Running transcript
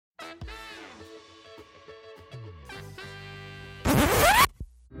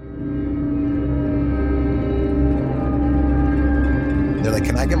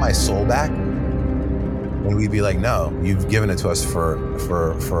can I get my soul back? And we'd be like, no, you've given it to us for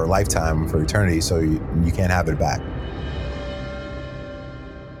a lifetime, for eternity, so you can't have it back.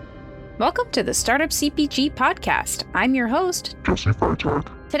 Welcome to the Startup CPG podcast. I'm your host,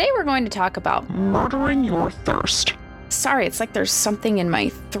 Saify. Today we're going to talk about murdering your thirst. Sorry, it's like there's something in my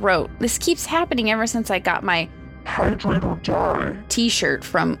throat. This keeps happening ever since I got my Hydrate or die t-shirt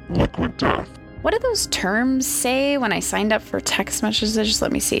from Liquid Death. What do those terms say when I signed up for text messages?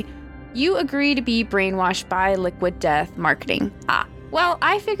 Let me see. You agree to be brainwashed by Liquid Death marketing. Well,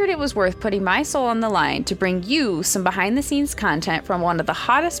 I figured it was worth putting my soul on the line to bring you some behind-the-scenes content from one of the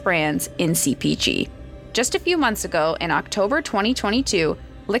hottest brands in CPG. Just a few months ago, in October 2022,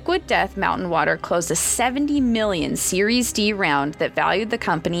 Liquid Death Mountain Water closed a $70 million Series D round that valued the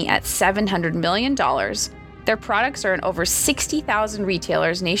company at $700 million. Their products are in over 60,000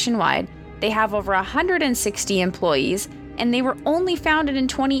 retailers nationwide. They have over 160 employees, and they were only founded in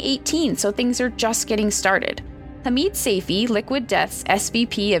 2018, so things are just getting started. Hamid Saify, Liquid Death's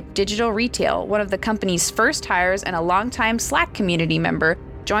SVP of Digital Retail, one of the company's first hires and a longtime Slack community member,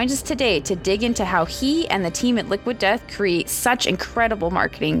 joins us today to dig into how he and the team at Liquid Death create such incredible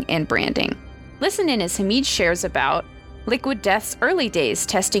marketing and branding. Listen in as Hamid shares about Liquid Death's early days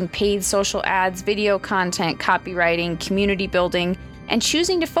testing paid social ads, video content, copywriting, community building, and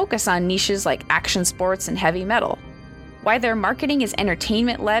choosing to focus on niches like action sports and heavy metal. Why their marketing is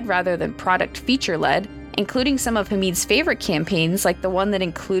entertainment-led rather than product feature-led, including some of Hamid's favorite campaigns like the one that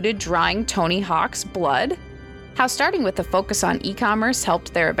included drawing Tony Hawk's blood. How starting with a focus on e-commerce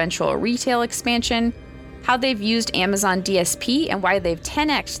helped their eventual retail expansion. How they've used Amazon DSP and why they've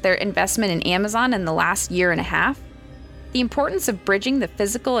 10x'd their investment in Amazon in the last year and a half. The importance of bridging the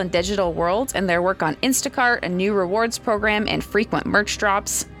physical and digital worlds and their work on Instacart, a new rewards program, and frequent merch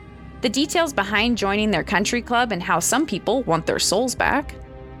drops. The details behind joining their country club and how some people want their souls back.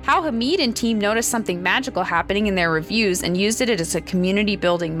 How Hamid and team noticed something magical happening in their reviews and used it as a community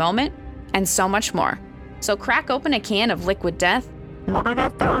building moment, and so much more. So crack open a can of Liquid Death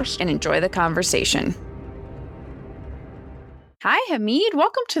and enjoy the conversation. Hi, Hamid.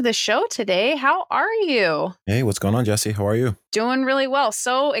 Welcome to the show today. How are you? Hey, what's going on, Jesse? How are you? Doing really well.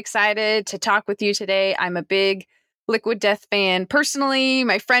 So excited to talk with you today. I'm a big Liquid Death fan personally.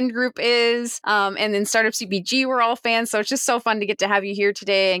 My friend group is, and then Startup CPG, we're all fans. So it's just so fun to get to have you here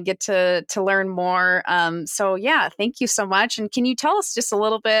today and get to learn more. So yeah, thank you so much. And can you tell us just a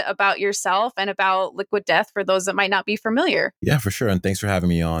little bit about yourself and about Liquid Death for those that might not be familiar? Yeah, for sure. And thanks for having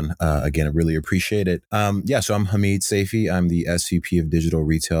me on. Again, I really appreciate it. So I'm Hamid Saify. I'm the SVP of Digital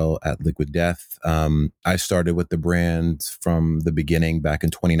Retail at Liquid Death. I started with the brand from the beginning back in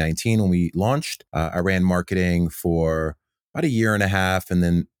 2019 when we launched. I ran marketing for about a year and a half, and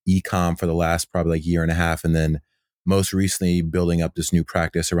then e-com for the last probably like year and a half. And then most recently building up this new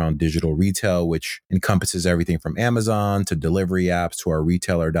practice around digital retail, which encompasses everything from Amazon to delivery apps to our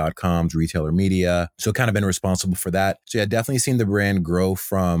retailer.coms, retailer media. So kind of been responsible for that. So yeah, definitely seen the brand grow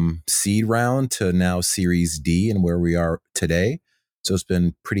from seed round to now Series D and where we are today. So it's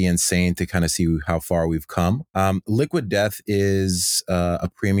been pretty insane to kind of see how far we've come. Liquid Death is a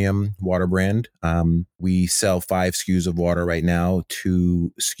premium water brand. We sell 5 SKUs of water right now,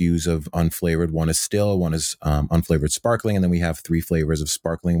 2 SKUs of unflavored. One is still, one is unflavored sparkling. And then we have 3 flavors of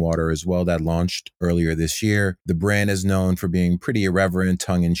sparkling water as well that launched earlier this year. The brand is known for being pretty irreverent,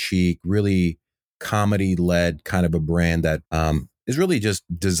 tongue-in-cheek, really comedy-led kind of a brand that is really just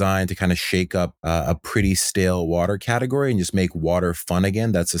designed to kind of shake up a pretty stale water category and just make water fun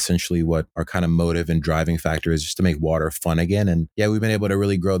again. That's essentially what our kind of motive and driving factor is, just to make water fun again. And yeah, we've been able to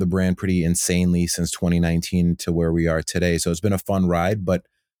really grow the brand pretty insanely since 2019 to where we are today. So it's been a fun ride, but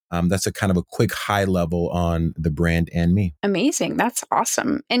that's a kind of a quick high level on the brand and me. Amazing. That's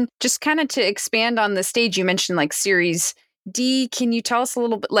awesome. And just kind of to expand on the stage, you mentioned like Series D. Can you tell us a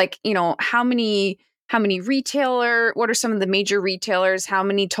little bit, like, how many what are some of the major retailers? How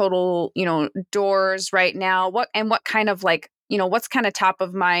many total, doors right now? What kind of what's kind of top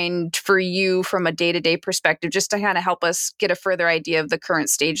of mind for you from a day-to-day perspective, just to kind of help us get a further idea of the current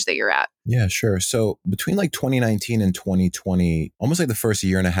stage that you're at? Yeah, sure. So between like 2019 and 2020, almost like the first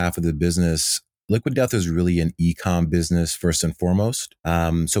year and a half of the business, Liquid Death is really an e-com business first and foremost.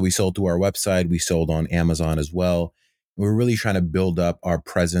 So we sold through our website. We sold on Amazon as well. We're really trying to build up our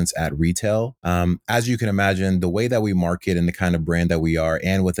presence at retail. As you can imagine, the way that we market and the kind of brand that we are,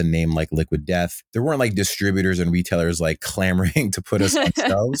 and with a name like Liquid Death, there weren't like distributors and retailers like clamoring to put us on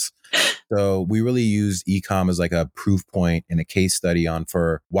shelves. So we really used e-com as like a proof point and a case study on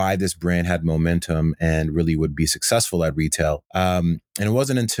for why this brand had momentum and really would be successful at retail. And it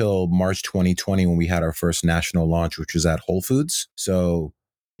wasn't until March 2020 when we had our first national launch, which was at Whole Foods. So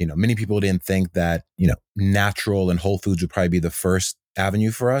many people didn't think that, natural and Whole Foods would probably be the first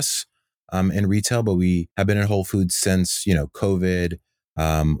avenue for us in retail, but we have been in Whole Foods since, COVID.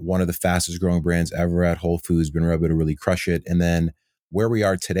 One of the fastest growing brands ever at Whole Foods, been able to really crush it. And then where we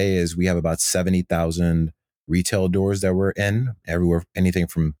are today is we have about 70,000 retail doors that we're in everywhere, anything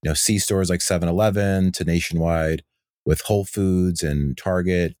from, C stores like 7-Eleven to nationwide with Whole Foods and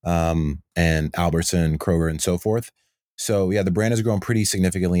Target, and Albertson, Kroger, and so forth. So yeah, the brand has grown pretty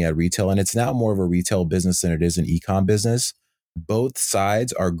significantly at retail, and it's now more of a retail business than it is an e-com business. Both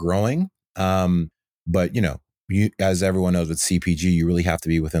sides are growing. But as everyone knows with CPG, you really have to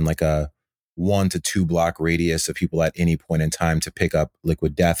be within like a 1 to 2 block radius of people at any point in time to pick up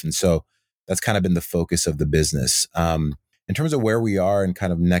Liquid Death. And so that's kind of been the focus of the business. In terms of where we are and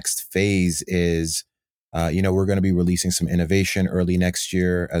kind of next phase is, we're going to be releasing some innovation early next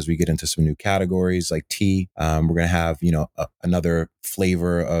year as we get into some new categories like tea. We're going to have, another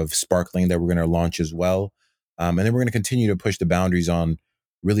flavor of sparkling that we're going to launch as well. And then we're going to continue to push the boundaries on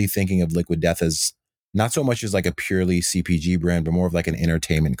really thinking of Liquid Death as not so much as like a purely CPG brand, but more of like an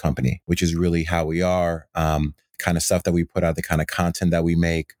entertainment company, which is really how we are. Kind of stuff that we put out, the kind of content that we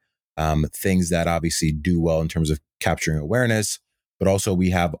make, things that obviously do well in terms of capturing awareness. But also we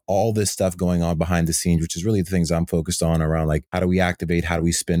have all this stuff going on behind the scenes, which is really the things I'm focused on around like how do we activate, how do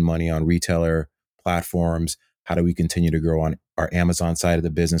we spend money on retailer platforms, how do we continue to grow on our Amazon side of the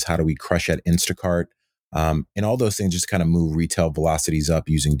business, how do we crush at Instacart, and all those things just kind of move retail velocities up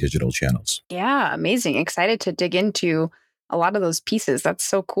using digital channels. Yeah, amazing. Excited to dig into a lot of those pieces. That's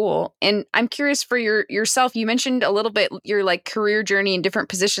so cool. And I'm curious for yourself, you mentioned a little bit your like career journey in different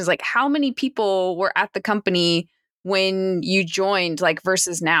positions. Like how many people were at the company when you joined, like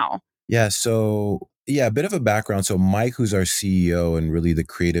versus now? Yeah. So yeah, a bit of a background. So Mike, who's our CEO and really the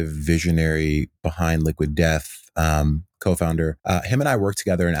creative visionary behind Liquid Death, co-founder, him and I worked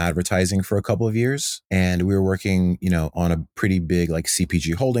together in advertising for a couple of years, and we were working, on a pretty big like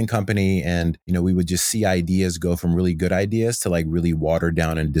CPG holding company. And, we would just see ideas go from really good ideas to like really watered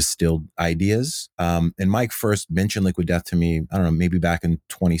down and distilled ideas. And Mike first mentioned Liquid Death to me, I don't know, maybe back in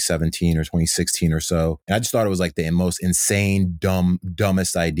 2017 or 2016 or so. And I just thought it was like the most insane,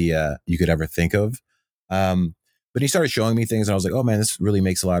 dumbest idea you could ever think of. But he started showing me things and I was like, oh man, this really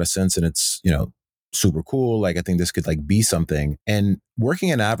makes a lot of sense. And it's, super cool. Like, I think this could like be something. And working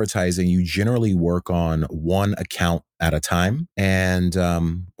in advertising, you generally work on one account at a time, and,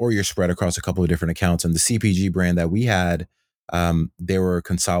 or you're spread across a couple of different accounts. And the CPG brand that we had, they were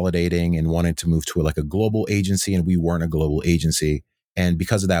consolidating and wanted to move to like a global agency, and we weren't a global agency. And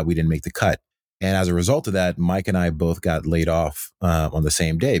because of that, we didn't make the cut. And as a result of that, Mike and I both got laid off on the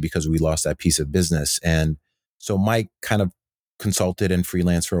same day because we lost that piece of business. And so Mike kind of consulted and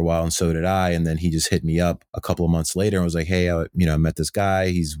freelanced for a while, and so did I. And then he just hit me up a couple of months later and was like, hey, I met this guy.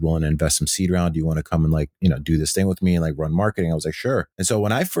 He's willing to invest some seed round. Do you want to come and like, do this thing with me and like run marketing? I was like, sure. And so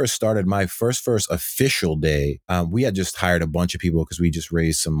when I first started my first official day, we had just hired a bunch of people because we just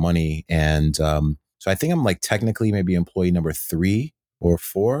raised some money. And so I think I'm like technically maybe employee number 3 or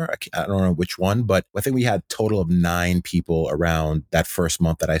 4. I don't know which one, but I think we had a total of 9 people around that first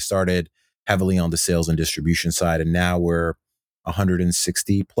month that I started, heavily on the sales and distribution side. And now we're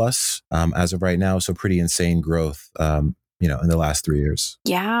 160 plus as of right now. So pretty insane growth, in the last 3 years.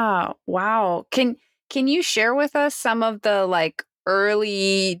 Yeah. Wow. Can you share with us some of the like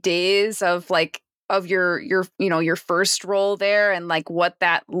early days of like of your your first role there and like what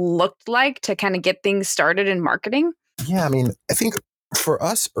that looked like to kind of get things started in marketing? Yeah, I mean, I think for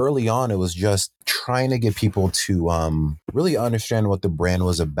us early on, it was just trying to get people to really understand what the brand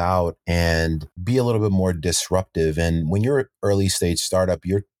was about and be a little bit more disruptive. And when you're an early stage startup,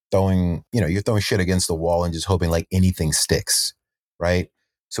 you're throwing shit against the wall and just hoping like anything sticks, right?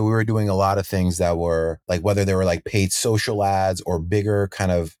 So we were doing a lot of things that were like, whether they were like paid social ads or bigger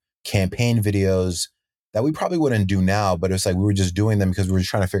kind of campaign videos that we probably wouldn't do now, but it's like we were just doing them because we were just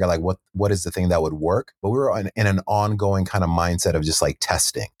trying to figure out like what is the thing that would work. But we were in an ongoing kind of mindset of just like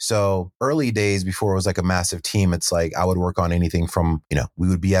testing. So early days before it was like a massive team, it's like I would work on anything from, we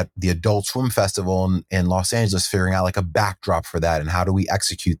would be at the Adult Swim Festival in Los Angeles, figuring out like a backdrop for that and how do we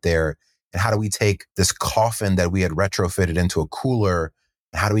execute there, and how do we take this coffin that we had retrofitted into a cooler,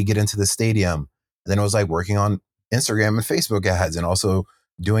 and how do we get into the stadium? And then it was like working on Instagram and Facebook ads, and also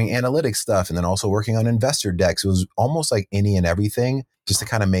doing analytics stuff, and then also working on investor decks. It was almost like any and everything just to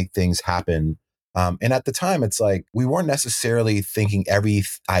kind of make things happen. And at the time, it's like we weren't necessarily thinking every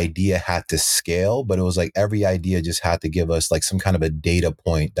idea had to scale, but it was like every idea just had to give us like some kind of a data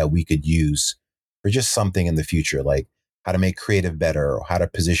point that we could use for just something in the future, like how to make creative better, or how to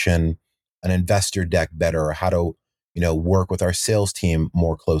position an investor deck better, or how to work with our sales team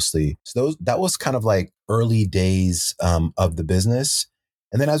more closely. So that was kind of like early days of the business.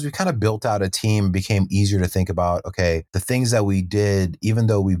 And then as we kind of built out a team, it became easier to think about, okay, the things that we did, even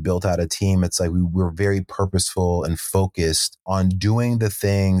though we built out a team, it's like we were very purposeful and focused on doing the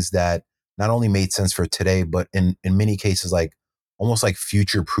things that not only made sense for today, but in many cases, like almost like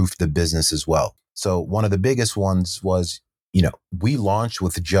future proofed the business as well. So one of the biggest ones was, we launched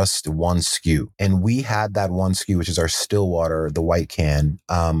with just one SKU, and we had that one SKU, which is our still water, the white can.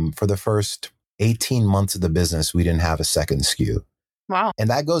 For the first 18 months of the business, we didn't have a second SKU. Wow. And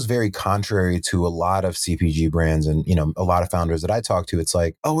that goes very contrary to a lot of CPG brands and, a lot of founders that I talk to. It's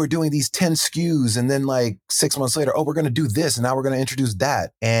like, oh, we're doing these 10 SKUs. And then like 6 months later, oh, we're going to do this. And now we're going to introduce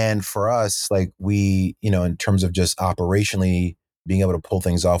that. And for us, like we, in terms of just operationally being able to pull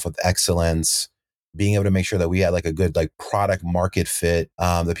things off with excellence, being able to make sure that we had like a good like product market fit,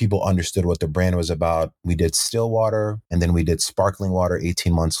 that people understood what the brand was about. We did still water, and then we did sparkling water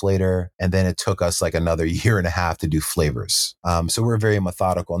 18 months later. And then it took us like another year and a half to do flavors. So we're very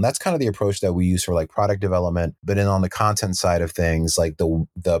methodical. And that's kind of the approach that we use for like product development. But then on the content side of things, like the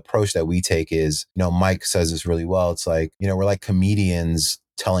approach that we take is, Mike says this really well. It's like, we're like comedians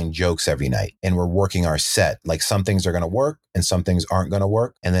telling jokes every night, and we're working our set. Like some things are going to work and some things aren't going to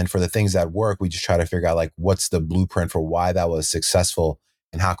work. And then for the things that work, we just try to figure out like what's the blueprint for why that was successful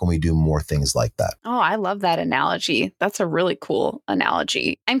and how can we do more things like that. Oh, I love that analogy. That's a really cool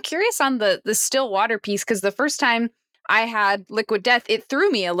analogy. I'm curious on the still water piece, because the first time I had Liquid Death, it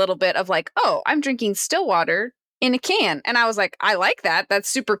threw me a little bit of like, oh, I'm drinking still water in a can. And I was like, I like that. That's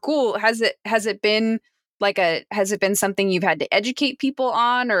super cool. Has it been something you've had to educate people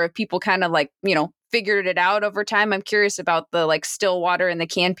on, or have people kind of like, figured it out over time? I'm curious about the like still water in the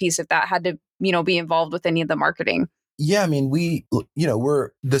can piece, if that had to, be involved with any of the marketing. Yeah, I mean,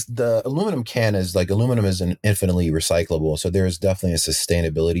 the aluminum can is like aluminum is an infinitely recyclable. So there's definitely a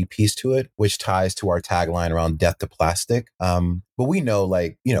sustainability piece to it, which ties to our tagline around death to plastic. But we know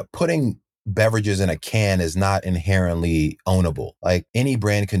like, putting beverages in a can is not inherently ownable. Like any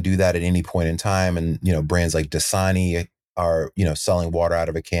brand can do that at any point in time. And, brands like Dasani are, selling water out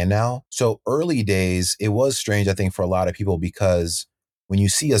of a can now. So early days, it was strange, I think, for a lot of people, because when you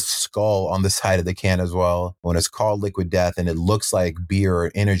see a skull on the side of the can as well, when it's called Liquid Death and it looks like beer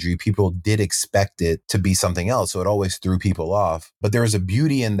or energy, people did expect it to be something else. So it always threw people off. But there was a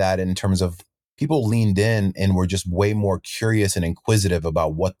beauty in that in terms of people leaned in and were just way more curious and inquisitive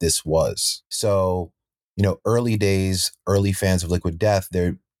about what this was. So, early days, early fans of Liquid Death,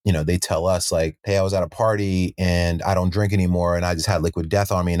 they tell us like, hey, I was at a party and I don't drink anymore, and I just had Liquid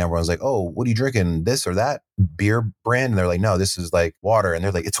Death on me. And everyone's like, oh, what are you drinking? This or that beer brand? And they're like, no, this is like water. And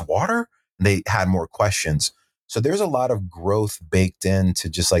they're like, it's water? And they had more questions. So there's a lot of growth baked into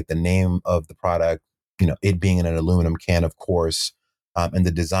just like the name of the product, it being in an aluminum can, of course, and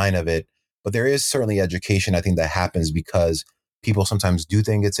the design of it. But there is certainly education, I think, that happens because people sometimes do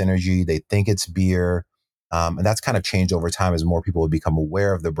think it's energy. They think it's beer. And that's kind of changed over time as more people have become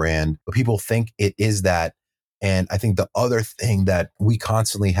aware of the brand. But people think it is that. And I think the other thing that we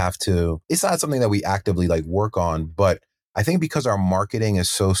constantly have to, it's not something that we actively like work on, but I think because our marketing is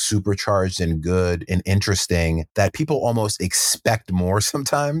so supercharged and good and interesting that people almost expect more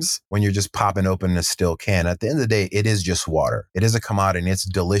sometimes when you're just popping open a still can. At the end of the day, it is just water. It is a commodity. It's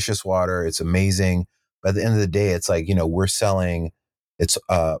delicious water. It's amazing. But at the end of the day, it's like, we're selling, it's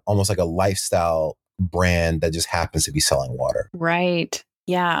almost like a lifestyle brand that just happens to be selling water. Right.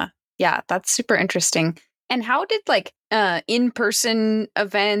 Yeah. Yeah. That's super interesting. And how did like in-person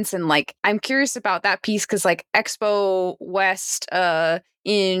events and like, I'm curious about that piece, because like Expo West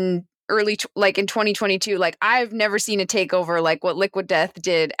in in 2022, like I've never seen a takeover like what Liquid Death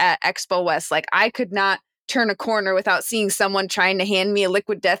did at Expo West. Like I could not turn a corner without seeing someone trying to hand me a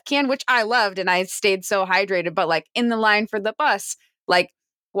Liquid Death can, which I loved, and I stayed so hydrated. But like in the line for the bus, like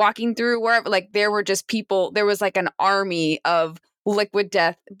walking through wherever, like there were just people, there was like an army of Liquid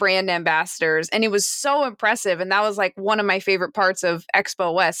Death brand ambassadors, and it was so impressive. And that was like one of my favorite parts of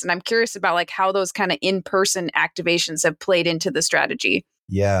Expo West. And I'm curious about like how those kind of in-person activations have played into the strategy.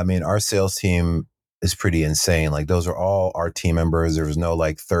 Yeah, I mean, our sales team is pretty insane. Like those are all our team members. There was no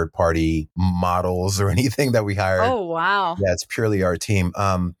like third party models or anything that we hired. Oh, wow. Yeah, it's purely our team.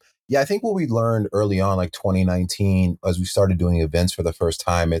 Yeah, I think what we learned early on, like 2019, as we started doing events for the first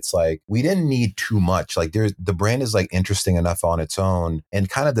time, it's like we didn't need too much. Like the brand is like interesting enough on its own. And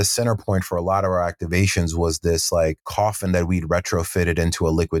kind of the center point for a lot of our activations was this like coffin that we'd retrofitted into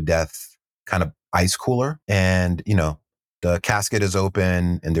a Liquid Death kind of ice cooler. And, the casket is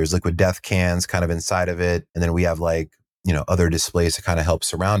open and there's Liquid Death cans kind of inside of it. And then we have like, other displays to kind of help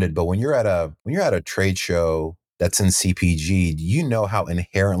surround it. But when you're at a trade show that's in CPG, you know how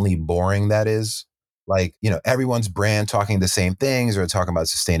inherently boring that is. Like, everyone's brand talking the same things or talking about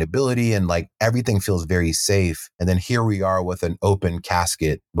sustainability, and like everything feels very safe. And then here we are with an open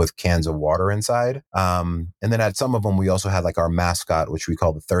casket with cans of water inside. And then at some of them, we also had like our mascot, which we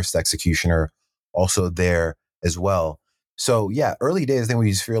call the Thirst Executioner, also there as well. So yeah, early days, then we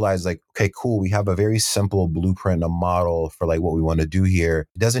just realized like, okay, cool. We have a very simple blueprint, a model for like what we want to do here.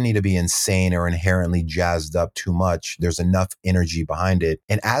 It doesn't need to be insane or inherently jazzed up too much. There's enough energy behind it.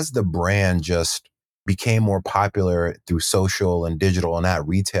 And as the brand just became more popular through social and digital and at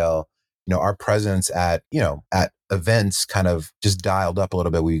retail, our presence at events kind of just dialed up a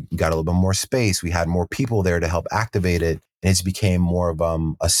little bit. We got a little bit more space. We had more people there to help activate it. And it's became more of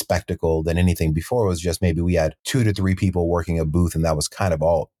a spectacle than anything. Before, it was just maybe we had 2 to 3 people working a booth, and that was kind of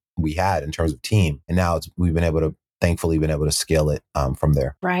all we had in terms of team. And now we've thankfully been able to scale it from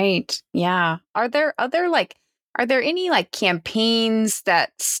there. Right. Yeah. Are there any like campaigns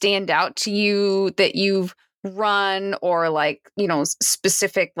that stand out to you that you've run, or like,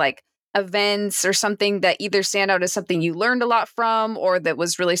 specific like events or something that either stand out as something you learned a lot from or that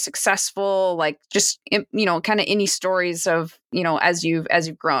was really successful? Like just, kind of any stories of, as you've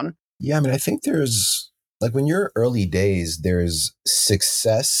grown? Yeah. I mean, I think there's like when you're early days, there's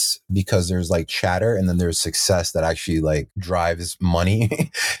success because there's like chatter, and then there's success that actually like drives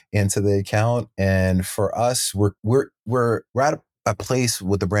money into the account. And for us, we're at a place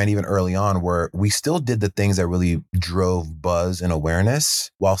with the brand even early on where we still did the things that really drove buzz and awareness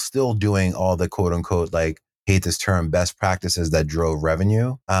while still doing all the quote unquote, like, hate this term, best practices that drove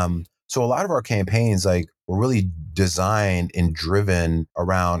revenue. So a lot of our campaigns like were really designed and driven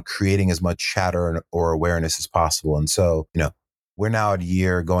around creating as much chatter or awareness as possible. And so, we're now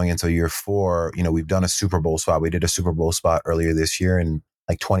at going into year 4. We've done a Super Bowl spot. We did a Super Bowl spot earlier this year in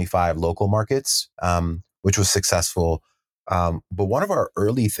like 25 local markets, which was successful. But one of our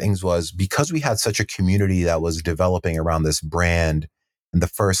early things was because we had such a community that was developing around this brand in the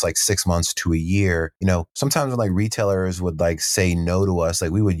first like 6 months to a year, sometimes when like retailers would like say no to us,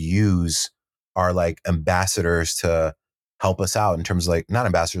 like we would use our like ambassadors to help us out in terms of like, not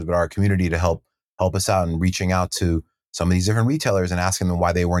ambassadors, but our community to help us out and reaching out to some of these different retailers and asking them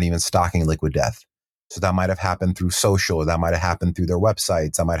why they weren't even stocking Liquid Death. So that might have happened through social, that might have happened through their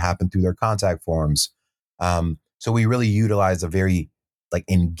websites, that might happen through their contact forms. So we really utilize a very like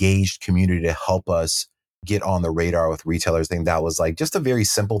engaged community to help us get on the radar with retailers. I think that was like just a very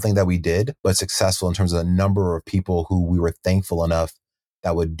simple thing that we did, but successful in terms of the number of people who we were thankful enough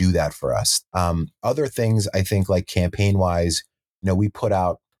that would do that for us. Other things, I think like campaign wise, we put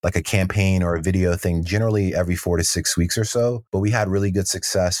out like a campaign or a video thing generally every 4 to 6 weeks or so, but we had really good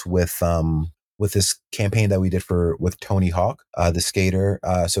success with this campaign that we did with Tony Hawk, the skater.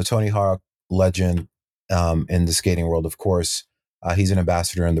 So Tony Hawk, legend in the skating world, of course, he's an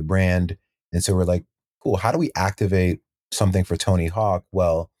ambassador in the brand. And so we're like, cool, how do we activate something for Tony Hawk?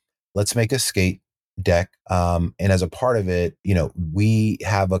 Well, let's make a skate deck. And as a part of it, we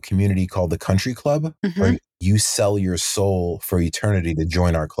have a community called the Country Club, where you sell your soul for eternity to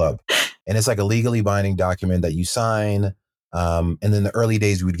join our club. And it's like a legally binding document that you sign. And in the early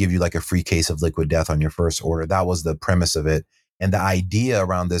days, we would give you like a free case of Liquid Death on your first order. That was the premise of it. And the idea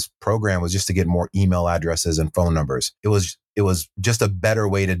around this program was just to get more email addresses and phone numbers. It was just a better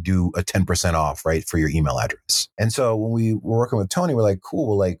way to do a 10% off, right, for your email address. And so when we were working with Tony, we're like,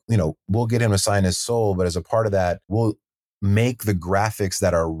 cool, we'll get him to sign his soul. But as a part of that, we'll make the graphics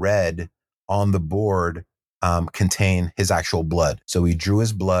that are red on the board contain his actual blood. So we drew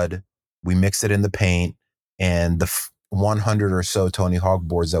his blood, we mixed it in the paint, and the 100 or so Tony Hawk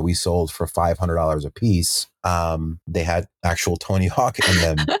boards that we sold for $500 a piece, they had actual Tony Hawk in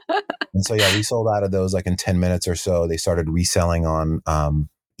them. And so, yeah, we sold out of those like in 10 minutes or so. They started reselling on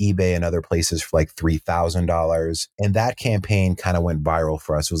eBay and other places for like $3,000. And that campaign kind of went viral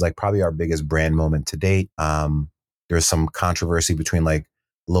for us. It was like probably our biggest brand moment to date. There's some controversy between like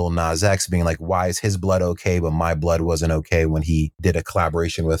Lil Nas X being like, why is his blood okay, but my blood wasn't okay, when he did a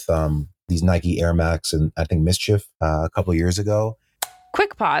collaboration with these Nike Air Max and I think Mischief a couple of years ago.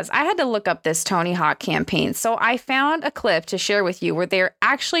 Quick pause. I had to look up this Tony Hawk campaign. So I found a clip to share with you where they're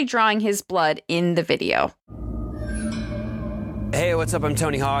actually drawing his blood in the video. Hey, what's up? I'm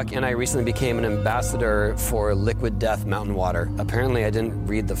Tony Hawk, and I recently became an ambassador for Liquid Death Mountain Water. Apparently, I didn't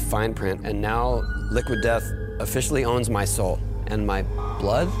read the fine print, and now Liquid Death officially owns my soul. And my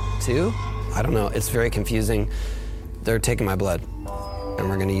blood, too? I don't know. It's very confusing. They're taking my blood, and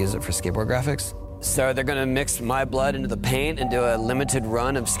we're going to use it for skateboard graphics. So they're going to mix my blood into the paint and do a limited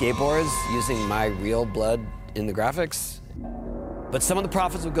run of skateboards using my real blood in the graphics? But some of the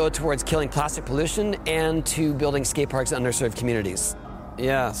profits will go towards killing plastic pollution and to building skate parks in underserved communities.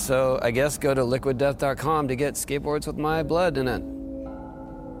 Yeah, so I guess go to liquiddeath.com to get skateboards with my blood in it.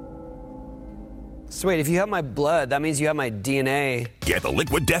 So wait, if you have my blood, that means you have my DNA. Get the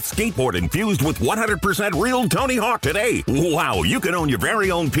Liquid Death skateboard infused with 100% real Tony Hawk today. Wow, you can own your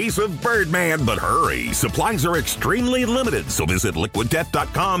very own piece of Birdman, but hurry. Supplies are extremely limited, so visit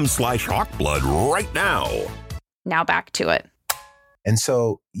liquiddeath.com/hawkblood right now. Now back to it. And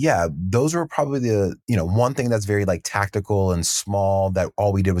so, yeah, those were probably the, one thing that's very like tactical and small that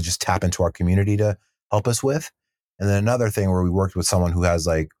all we did was just tap into our community to help us with. And then another thing where we worked with someone who has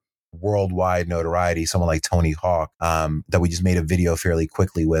like worldwide notoriety, someone like Tony Hawk, that we just made a video fairly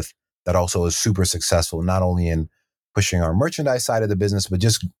quickly with that also is super successful, not only in pushing our merchandise side of the business, but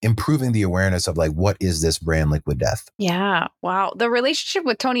just improving the awareness of like, what is this brand Liquid Death? Yeah. Wow. The relationship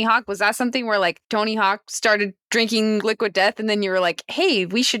with Tony Hawk, was that something where like Tony Hawk started drinking Liquid Death and then you were like, hey,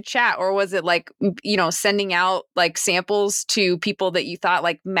 we should chat? Or was it like, sending out like samples to people that you thought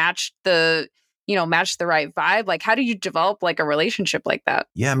like matched the right vibe? Like, how do you develop like a relationship like that?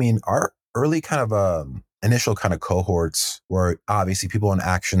 Yeah. I mean, our early kind of initial kind of cohorts were obviously people in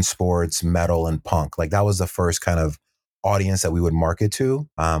action sports, metal, and punk. Like that was the first kind of audience that we would market to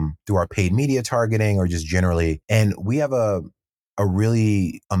through our paid media targeting or just generally. And we have a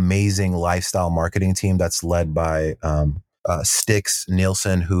really amazing lifestyle marketing team that's led by Styx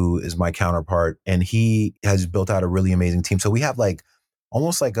Nielsen, who is my counterpart. And he has built out a really amazing team. So we have like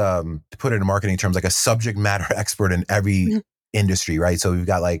almost like, to put it in marketing terms, like a subject matter expert in every industry, right? So we've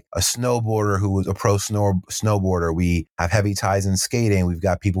got like a snowboarder who was a pro snowboarder. We have heavy ties in skating. We've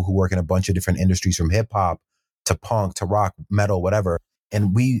got people who work in a bunch of different industries from hip hop to punk to rock, metal, whatever.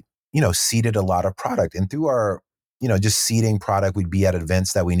 And we, seeded a lot of product. And through our, just seeding product, we'd be at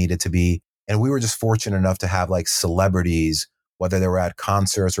events that we needed to be. And we were just fortunate enough to have like celebrities, whether they were at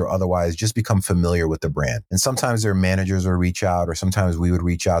concerts or otherwise, just become familiar with the brand. And sometimes their managers would reach out, or sometimes we would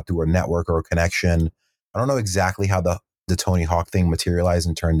reach out through a network or a connection. I don't know exactly how the Tony Hawk thing materialized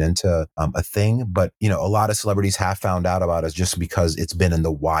and turned into a thing. But, a lot of celebrities have found out about us just because it's been in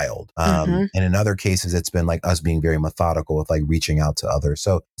the wild. And in other cases, it's been like us being very methodical with like reaching out to others.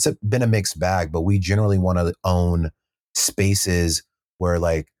 So it's been a mixed bag, but we generally want to own spaces where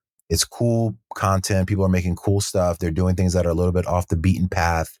like it's cool content. People are making cool stuff. They're doing things that are a little bit off the beaten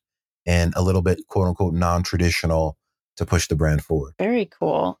path and a little bit quote unquote non-traditional to push the brand forward. Very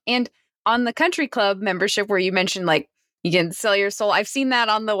cool. And on the country club membership where you mentioned like, you can sell your soul. I've seen that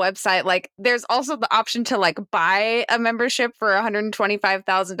on the website. Like there's also the option to like buy a membership for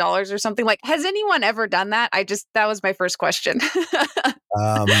 $125,000 or something. Like, has anyone ever done that? That was my first question.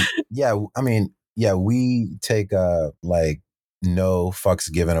 Yeah. I mean, yeah, we take like no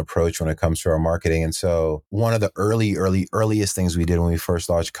fucks given approach when it comes to our marketing. And so one of the earliest things we did when we first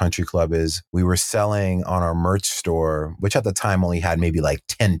launched Country Club is we were selling on our merch store, which at the time only had maybe like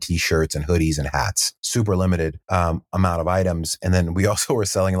 10 t-shirts and hoodies and hats, super limited amount of items. And then we also were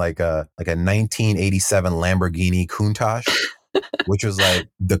selling like a 1987 Lamborghini Countach, which was like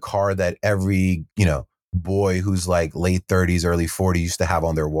the car that every, boy who's like late 30s, early 40s used to have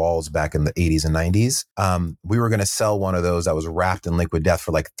on their walls back in the 80s and 90s. We were going to sell one of those that was wrapped in Liquid Death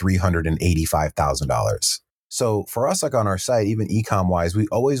for like $385,000. So for us, like on our site, even e-com wise, we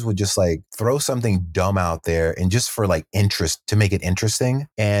always would just like throw something dumb out there and just for like interest to make it interesting.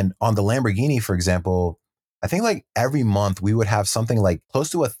 And on the Lamborghini, for example, I think like every month we would have something like close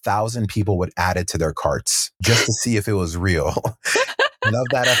to 1,000 people would add it to their carts just to see if it was real. And of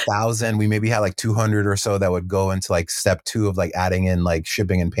that 1,000, we maybe had like 200 or so that would go into like step 2 of like adding in like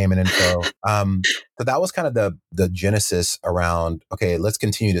shipping and payment info. So that was kind of the genesis around, okay, let's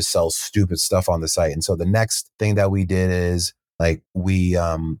continue to sell stupid stuff on the site. And so the next thing that we did is like we,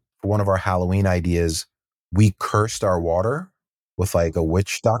 for one of our Halloween ideas, we cursed our water with like a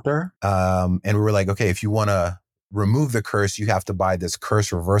witch doctor. And we were like, okay, if you want to remove the curse, you have to buy this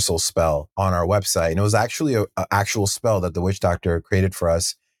curse reversal spell on our website. And it was actually an actual spell that the witch doctor created for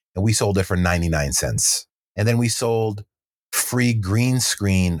us. And we sold it for 99 cents. And then we sold free green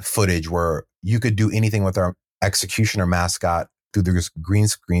screen footage where you could do anything with our executioner mascot through the green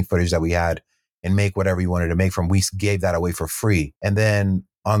screen footage that we had and make whatever you wanted to make from. We gave that away for free. And then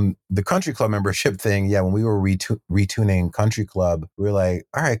on the Country Club membership thing, yeah, when we were retuning Country Club, we were like,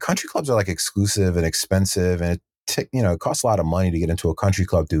 all right, country clubs are like exclusive and expensive, and it costs a lot of money to get into a country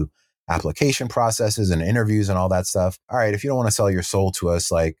club through application processes and interviews and all that stuff. All right, if you don't want to sell your soul to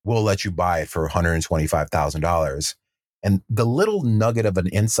us, like we'll let you buy it for $125,000. And the little nugget of an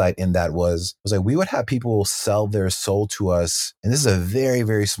insight in that was like we would have people sell their soul to us, and this is a very,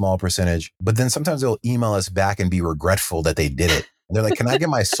 very small percentage, but then sometimes they'll email us back and be regretful that they did it. And they're like, can I get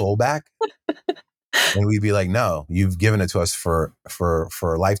my soul back? And we'd be like, no, you've given it to us for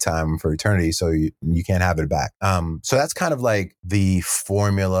a lifetime, for eternity. So you can't have it back. So that's kind of like the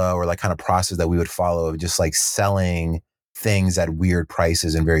formula or like kind of process that we would follow of just like selling things at weird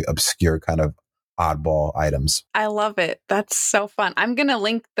prices and very obscure kind of oddball items. I love it. That's so fun. I'm going to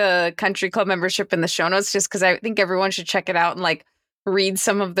link the country club membership in the show notes just because I think everyone should check it out and like read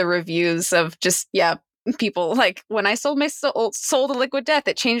some of the reviews of just, people like when I sold my soul to Liquid Death,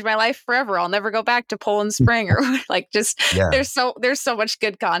 it changed my life forever. I'll never go back to Poland Spring or like just there's so much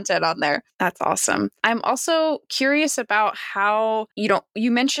good content on there. That's awesome. I'm also curious about how, you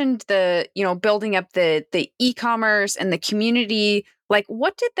mentioned the, building up the e-commerce and the community. Like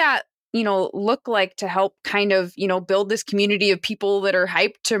what did that look like to help kind of, build this community of people that are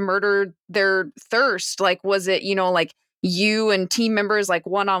hyped to murder their thirst? Like, was it, like you and team members, like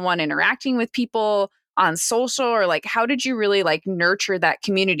one-on-one interacting with people on social, or like, how did you really like nurture that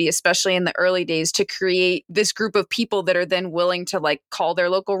community, especially in the early days, to create this group of people that are then willing to like call their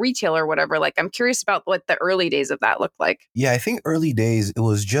local retailer or whatever? Like, I'm curious about what the early days of that looked like. Yeah, I think early days, it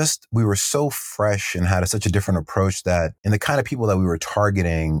was just, we were so fresh and had such a different approach that, and the kind of people that we were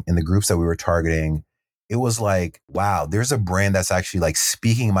targeting in the groups that we were targeting, it was like, wow, there's a brand that's actually like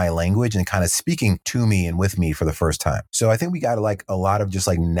speaking my language and kind of speaking to me and with me for the first time. So I think we got like a lot of just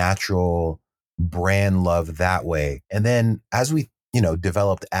like natural brand love that way. And then as we,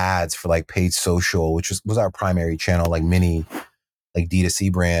 developed ads for like paid social, which was our primary channel, like many like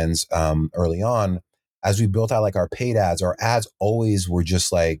D2C brands early on, as we built out like our paid ads, our ads always were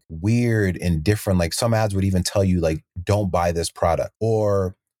just like weird and different. Like some ads would even tell you like, don't buy this product.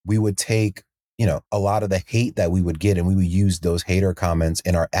 Or we would take, a lot of the hate that we would get and we would use those hater comments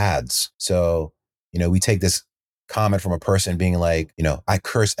in our ads. So, we take this comment from a person being like, I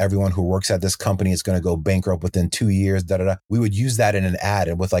curse everyone who works at this company. It's going to go bankrupt within 2 years, da da da. We would use that in an ad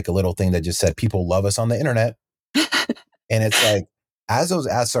and with like a little thing that just said, people love us on the internet. And it's like, as those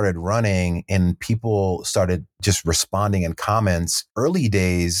ads started running and people started just responding in comments, early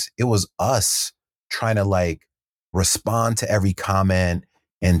days, it was us trying to like respond to every comment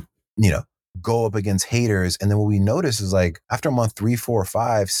and, go up against haters. And then what we noticed is like after month 3, 4,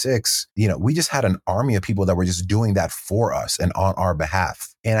 5, 6, we just had an army of people that were just doing that for us and on our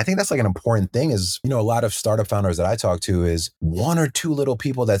behalf. And I think that's like an important thing is, a lot of startup founders that I talk to is 1 or 2 little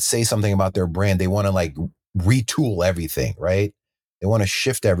people that say something about their brand. They want to like retool everything, right? They want to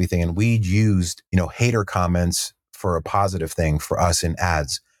shift everything. And we used, hater comments for a positive thing for us in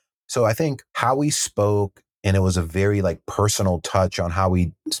ads. So I think how we spoke, and it was a very like personal touch on how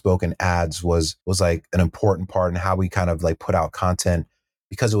we spoke in ads was like an important part in how we kind of like put out content,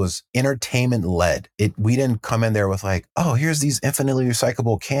 because it was entertainment led. We didn't come in there with like, oh, here's these infinitely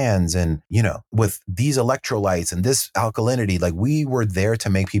recyclable cans and, with these electrolytes and this alkalinity. Like we were there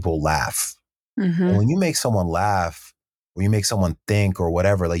to make people laugh. Mm-hmm. And when you make someone laugh or you make someone think or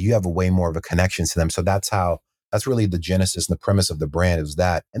whatever, like you have a way more of a connection to them. So that's really the genesis and the premise of the brand is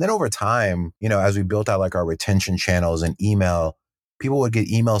that. And then over time, as we built out like our retention channels and email, people would get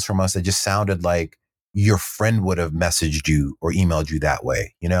emails from us that just sounded like your friend would have messaged you or emailed you that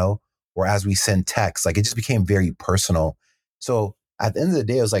way, or as we send texts, like it just became very personal. So at the end of the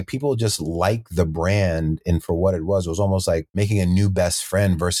day, it was like people just like the brand, and for what it was almost like making a new best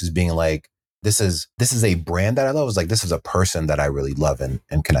friend versus being like, this is a brand that I love. It was like, this is a person that I really love and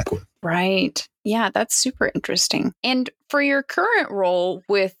connect with. Right. Yeah, that's super interesting. And for your current role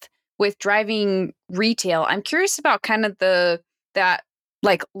with driving retail, I'm curious about kind of that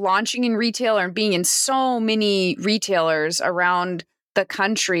like launching in retail and being in so many retailers around the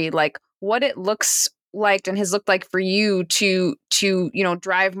country, like what it looks like and has looked like for you to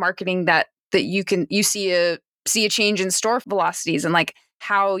drive marketing that you see a change in store velocities, and like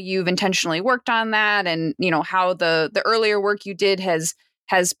how you've intentionally worked on that, and how the earlier work you did has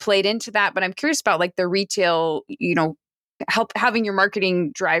played into that. But I'm curious about like the retail, help having your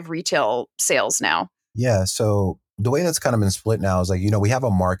marketing drive retail sales now. Yeah. So the way that's kind of been split now is like, we have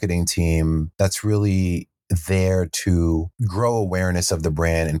a marketing team that's really there to grow awareness of the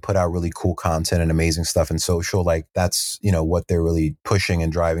brand and put out really cool content and amazing stuff in social. Like that's, what they're really pushing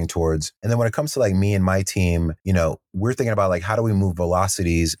and driving towards. And then when it comes to like me and my team, we're thinking about like, how do we move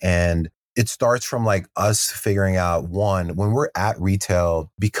velocities? And it starts from like us figuring out, one, when we're at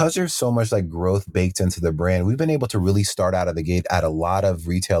retail, because there's so much like growth baked into the brand, we've been able to really start out of the gate at a lot of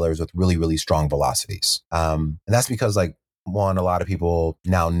retailers with really, really strong velocities. And that's because like, one, a lot of people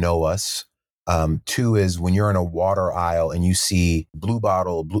now know us. Two is when you're in a water aisle and you see blue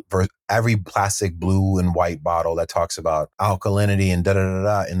bottle, for every plastic blue and white bottle that talks about alkalinity and da da da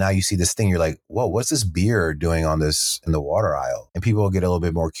da. And now you see this thing, you're like, whoa, what's this beer doing on this in the water aisle? And people get a little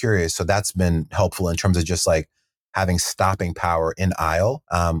bit more curious. So that's been helpful in terms of just like having stopping power in aisle.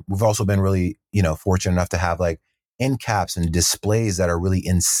 We've also been really, fortunate enough to have like end caps and displays that are really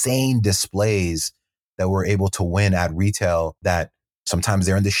insane displays that we're able to win at retail, that sometimes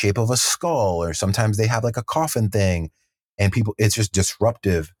they're in the shape of a skull, or sometimes they have like a coffin thing. And people, it's just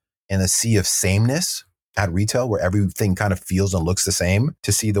disruptive in a sea of sameness at retail where everything kind of feels and looks the same,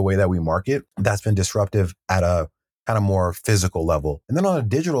 to see the way that we market. That's been disruptive at a kind of more physical level. And then on a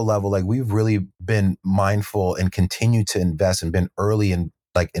digital level, like we've really been mindful and continue to invest and been early in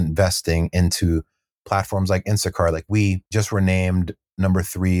like investing into platforms like Instacart. Like we just were named number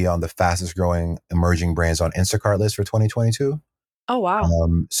 3 on the fastest growing emerging brands on Instacart list for 2022. Oh, wow.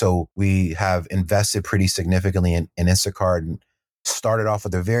 So we have invested pretty significantly in Instacart, and started off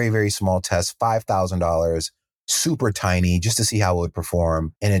with a very, very small test, $5,000, super tiny, just to see how it would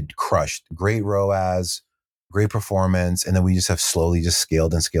perform. And it crushed. Great ROAS, great performance. And then we just have slowly just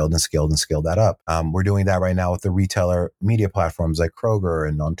scaled and scaled and scaled and scaled that up. We're doing that right now with the retailer media platforms like Kroger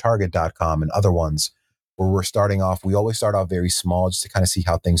and on Target.com and other ones, where we're starting off. We always start off very small just to kind of see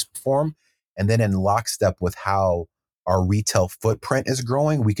how things perform. And then in lockstep with how our retail footprint is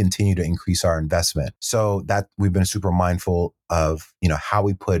growing, we continue to increase our investment. So that we've been super mindful of, how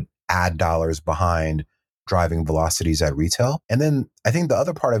we put ad dollars behind driving velocities at retail. And then I think the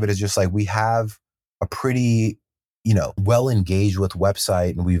other part of it is just like we have a pretty, well engaged with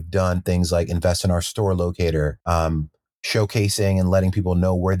website, and we've done things like invest in our store locator, showcasing and letting people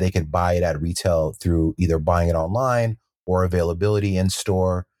know where they could buy it at retail through either buying it online or availability in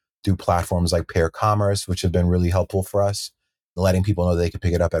store through platforms like Pair Commerce, which have been really helpful for us, letting people know they can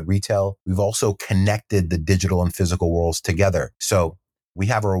pick it up at retail. We've also connected the digital and physical worlds together. So we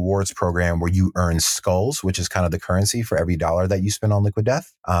have a rewards program where you earn skulls, which is kind of the currency for every dollar that you spend on Liquid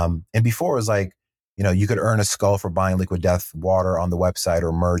Death. And before it was like, you could earn a skull for buying Liquid Death water on the website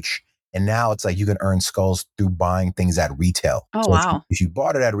or merch. And now it's like you can earn skulls through buying things at retail. Oh, So wow. if you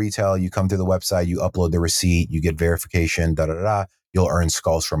bought it at retail, you come through the website, you upload the receipt, you get verification, you'll earn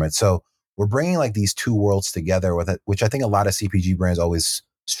skulls from it. So we're bringing like these two worlds together with it, which I think a lot of CPG brands always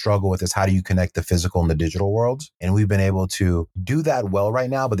struggle with, is how do you connect the physical and the digital worlds? And we've been able to do that well right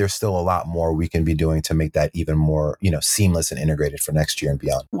now, but there's still a lot more we can be doing to make that even more, seamless and integrated for next year and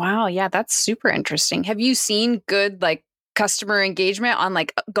beyond. Wow. Yeah, that's super interesting. Have you seen good like customer engagement on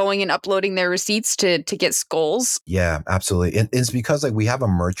like going and uploading their receipts to get skulls? Yeah, absolutely. And it's because like we have a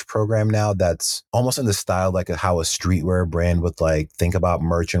merch program now that's almost in the style like how a streetwear brand would like think about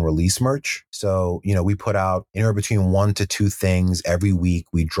merch and release merch. So, we put out anywhere between 1 to 2 things every week.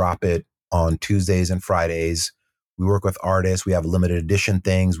 We drop it on Tuesdays and Fridays. We work with artists. We have limited edition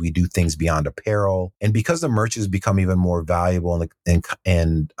things. We do things beyond apparel. And because the merch has become even more valuable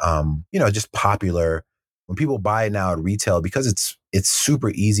and just popular, when people buy it now at retail, because it's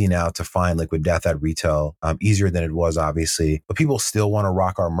super easy now to find Liquid Death at retail, easier than it was obviously, but people still want to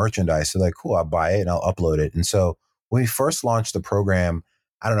rock our merchandise. So like, cool, I'll buy it and I'll upload it. And so when we first launched the program,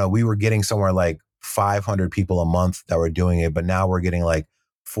 I don't know, we were getting somewhere like 500 people a month that were doing it, but now we're getting like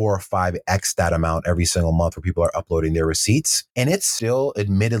 4 or 5x that amount every single month where people are uploading their receipts. And it's still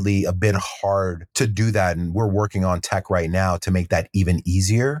admittedly a bit hard to do that. And we're working on tech right now to make that even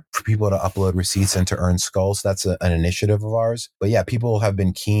easier for people to upload receipts and to earn skulls. That's an initiative of ours. But yeah, people have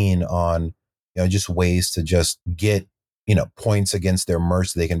been keen on, just ways to just get, points against their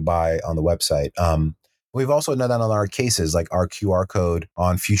merch they can buy on the website. We've also done that on our cases, like our QR code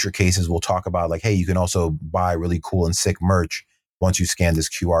on future cases. We'll talk about like, hey, you can also buy really cool and sick merch once you scan this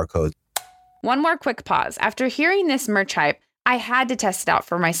QR code. One more quick pause. After hearing this merch hype, I had to test it out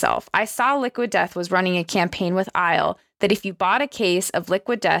for myself. I saw Liquid Death was running a campaign with Isle that if you bought a case of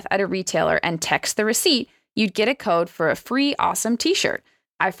Liquid Death at a retailer and text the receipt, you'd get a code for a free awesome t-shirt.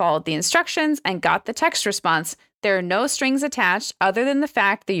 I followed the instructions and got the text response. There are no strings attached other than the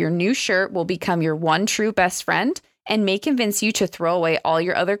fact that your new shirt will become your one true best friend and may convince you to throw away all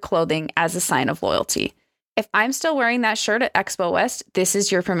your other clothing as a sign of loyalty. If I'm still wearing that shirt at Expo West, this is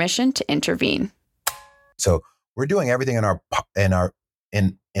your permission to intervene. So we're doing everything in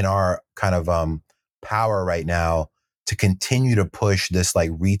our kind of power right now to continue to push this like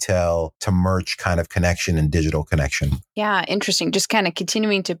retail to merch kind of connection and digital connection. Yeah, interesting. Just kind of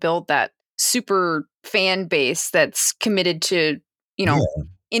continuing to build that super fan base that's committed to,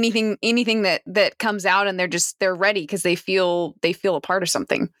 anything that comes out, and they're ready because they feel a part of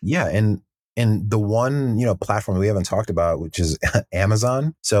something. Yeah, and And the one, platform we haven't talked about, which is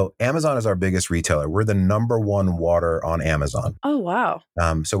Amazon. So Amazon is our biggest retailer. We're the number one water on Amazon. Oh, wow.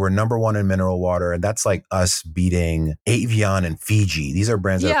 So we're number one in mineral water, and that's like us beating Avion and Fiji. These are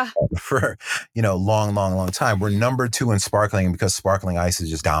brands that have been for, long, long, long time. We're number two in sparkling because sparkling ice is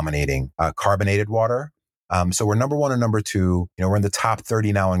just dominating carbonated water. So we're number one and number two. We're in the top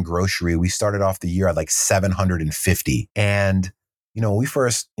 30 now in grocery. We started off the year at like 750. And, when we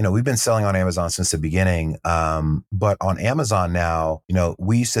first, we've been selling on Amazon since the beginning. But on Amazon now,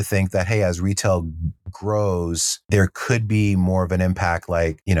 we used to think that, hey, as retail grows, there could be more of an impact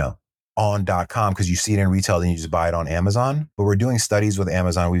like, on.com, because you see it in retail, then you just buy it on Amazon. But we're doing studies with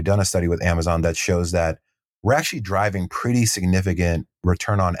Amazon. We've done a study with Amazon that shows that we're actually driving pretty significant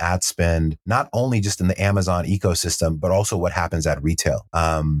return on ad spend, not only just in the Amazon ecosystem, but also what happens at retail.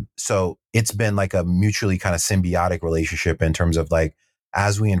 So it's been like a mutually kind of symbiotic relationship in terms of like,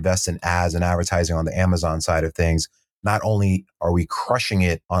 as we invest in ads and advertising on the Amazon side of things, not only are we crushing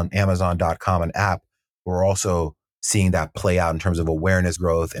it on Amazon.com and app, we're also seeing that play out in terms of awareness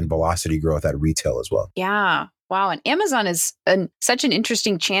growth and velocity growth at retail as well. Yeah. Wow. And Amazon is such an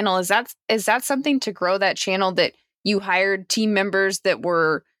interesting channel. Is that something to grow that channel that you hired team members that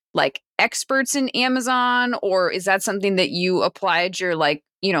were like experts in Amazon? Or is that something that you applied your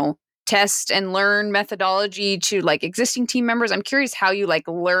test and learn methodology to like existing team members? I'm curious how you like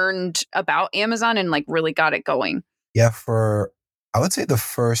learned about Amazon and like really got it going. Yeah, I would say the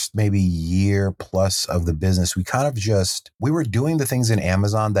first maybe year plus of the business, we were doing the things in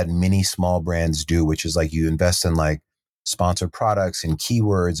Amazon that many small brands do, which is like you invest in like sponsored products and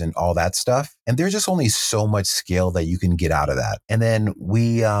keywords and all that stuff. And there's just only so much scale that you can get out of that. And then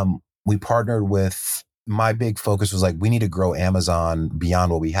we partnered with, my big focus was like, we need to grow Amazon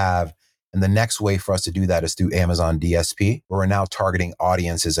beyond what we have. And the next way for us to do that is through Amazon DSP, where we're now targeting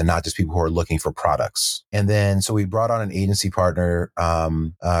audiences and not just people who are looking for products. And then, so we brought on an agency partner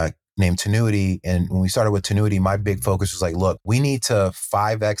named Tenuity. And when we started with Tenuity, my big focus was like, look, we need to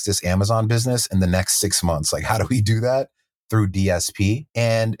 5X this Amazon business in the next 6 months. Like, how do we do that? Through DSP.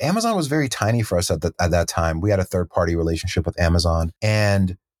 And Amazon was very tiny for us at that time. We had a third-party relationship with Amazon,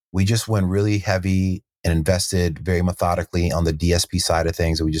 and we just went really heavy and invested very methodically on the DSP side of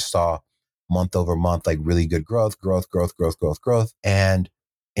things. And we just saw month over month, like really good growth. And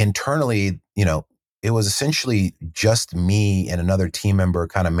internally, it was essentially just me and another team member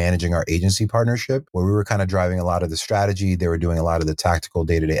kind of managing our agency partnership, where we were kind of driving a lot of the strategy. They were doing a lot of the tactical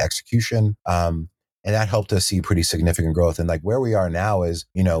day-to-day execution. And that helped us see pretty significant growth. And like where we are now is,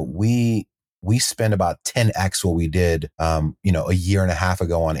 we spend about 10x what we did, a year and a half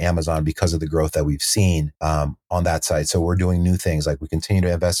ago on Amazon because of the growth that we've seen on that side. So we're doing new things. Like we continue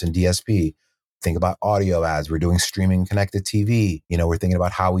to invest in DSP. Think about audio ads. We're doing streaming connected TV. We're thinking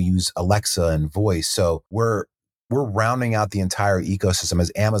about how we use Alexa and voice. So we're rounding out the entire ecosystem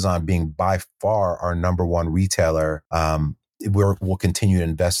as Amazon being by far our number one retailer. We'll continue to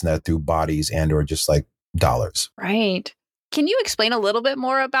invest in that through bodies and or just like dollars. Right. Can you explain a little bit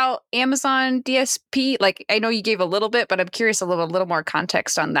more about Amazon DSP? Like, I know you gave a little bit, but I'm curious a little more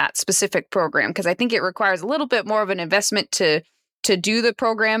context on that specific program, because I think it requires a little bit more of an investment to do the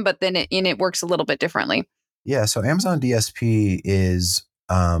program, but then it works a little bit differently. Yeah. So Amazon DSP is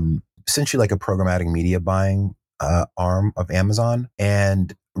essentially like a programmatic media buying arm of Amazon.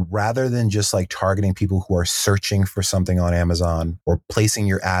 And rather than just like targeting people who are searching for something on Amazon or placing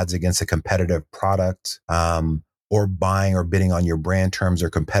your ads against a competitive product, or buying or bidding on your brand terms or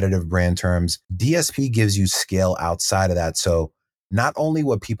competitive brand terms, DSP gives you scale outside of that. So not only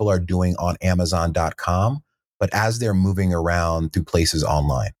what people are doing on Amazon.com, but as they're moving around through places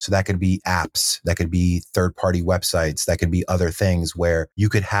online. So that could be apps, that could be third-party websites, that could be other things where you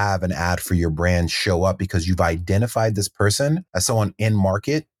could have an ad for your brand show up because you've identified this person as someone in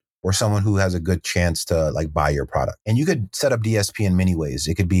market or someone who has a good chance to like buy your product. And you could set up DSP in many ways.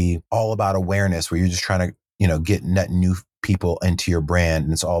 It could be all about awareness, where you're just trying to, get net new people into your brand,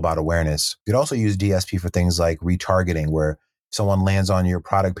 and it's all about awareness. You could also use DSP for things like retargeting, where someone lands on your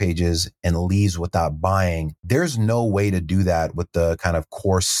product pages and leaves without buying. There's no way to do that with the kind of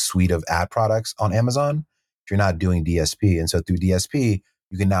core suite of ad products on Amazon if you're not doing DSP. And so through DSP,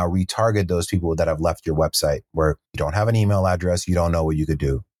 you can now retarget those people that have left your website, where you don't have an email address, you don't know what you could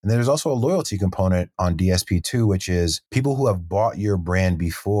do. And then there's also a loyalty component on DSP too, which is people who have bought your brand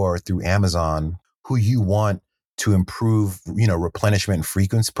before through Amazon, who you want to improve, replenishment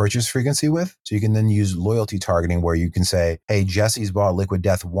and purchase frequency with. So you can then use loyalty targeting, where you can say, hey, Jessie's bought Liquid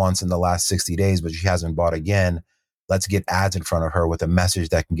Death once in the last 60 days, but she hasn't bought again. Let's get ads in front of her with a message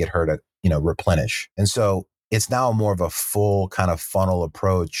that can get her to, replenish. And so it's now more of a full kind of funnel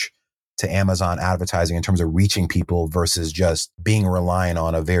approach to Amazon advertising in terms of reaching people versus just being reliant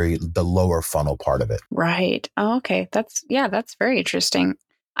on the lower funnel part of it. Right. Oh, okay. That's very interesting.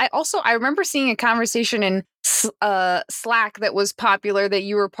 I remember seeing a conversation in Slack that was popular that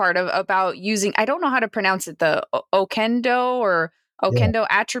you were part of about using, I don't know how to pronounce it, the Okendo or Okendo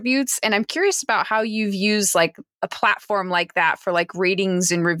attributes. And I'm curious about how you've used like a platform like that for like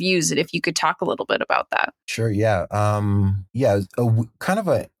ratings and reviews. And if you could talk a little bit about that. Sure. Yeah. Kind of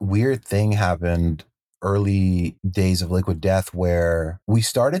a weird thing happened early days of Liquid Death where we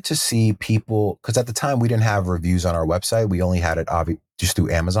started to see people, because at the time we didn't have reviews on our website. We only had it just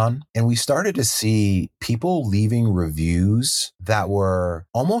through Amazon. And we started to see people leaving reviews that were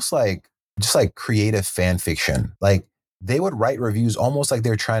almost like just like creative fan fiction. Like they would write reviews almost like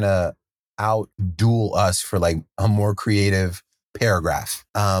they're trying to outduel us for like a more creative paragraph.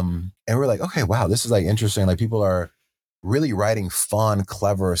 And we're like, okay, wow, this is like interesting. Like people are really writing fun,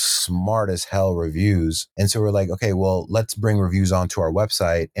 clever, smart as hell reviews. And so we're like, okay, well, let's bring reviews onto our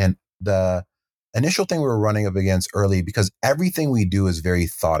website. And the initial thing we were running up against early, because everything we do is very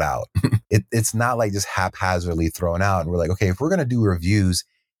thought out. It's not like just haphazardly thrown out. And we're like, okay, if we're going to do reviews,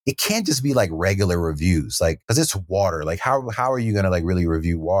 it can't just be like regular reviews, like, cause it's water. Like how are you going to like really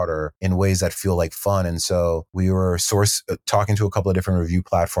review water in ways that feel like fun? And so we were talking to a couple of different review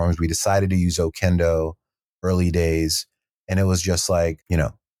platforms. We decided to use Okendo early days. And it was just like,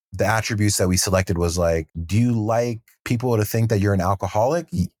 the attributes that we selected was like, do you like people to think that you're an alcoholic?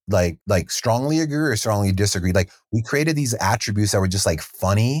 Like strongly agree or strongly disagree? Like we created these attributes that were just like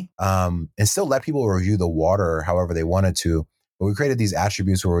funny, and still let people review the water however they wanted to. But we created these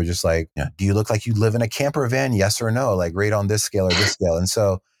attributes where we're just like, do you look like you live in a camper van? Yes or no? Like rate on this scale or this scale. And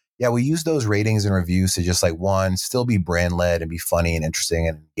so, yeah, we use those ratings and reviews to just like, one, still be brand led and be funny and interesting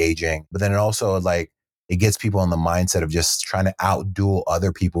and engaging. But then it also like, it gets people in the mindset of just trying to outduel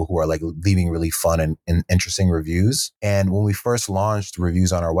other people who are like leaving really fun and interesting reviews. And when we first launched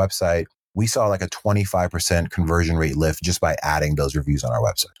reviews on our website, we saw like a 25% conversion rate lift just by adding those reviews on our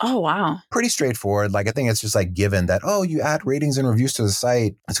website. Oh, wow. Pretty straightforward. Like I think it's just like given that, you add ratings and reviews to the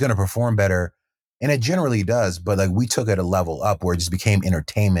site, it's going to perform better. And it generally does. But like we took it a level up where it just became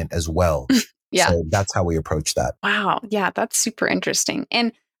entertainment as well. Yeah. So that's how we approach that. Wow. Yeah, that's super interesting.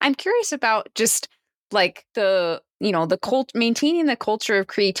 And I'm curious about just like maintaining the culture of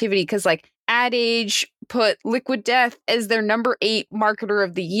creativity, because like Ad Age put Liquid Death as their number 8 marketer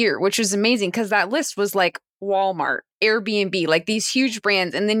of the year, which is amazing because that list was like Walmart, Airbnb, like these huge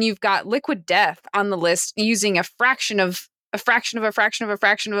brands. And then you've got Liquid Death on the list using a fraction of a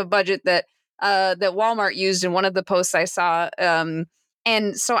budget that Walmart used in one of the posts I saw.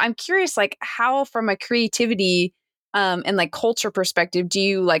 And so I'm curious, like how from a creativity and like culture perspective, do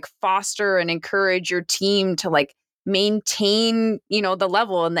you like foster and encourage your team to like maintain, the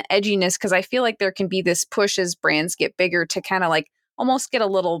level and the edginess? Because I feel like there can be this push as brands get bigger to kind of like almost get a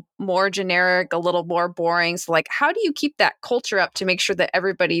little more generic, a little more boring. So like, how do you keep that culture up to make sure that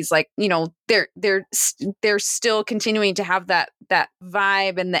everybody's like, they're still continuing to have that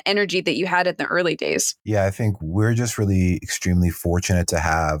vibe and the energy that you had in the early days? Yeah, I think we're just really extremely fortunate to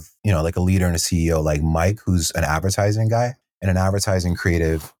have, like a leader and a CEO like Mike, who's an advertising guy and an advertising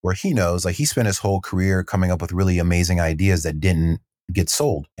creative, where he knows like he spent his whole career coming up with really amazing ideas that didn't get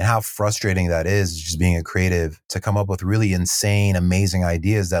sold, and how frustrating that is just being a creative to come up with really insane, amazing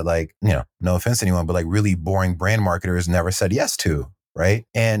ideas that like, no offense to anyone, but like really boring brand marketers never said yes to. Right.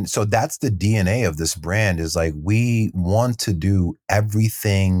 And so that's the DNA of this brand, is like, we want to do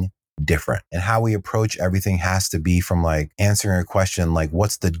everything different, and how we approach everything has to be from like answering a question like,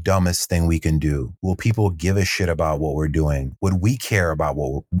 what's the dumbest thing we can do? Will people give a shit about what we're doing? Would we care about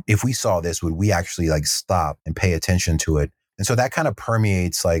if we saw this, would we actually like stop and pay attention to it? And so that kind of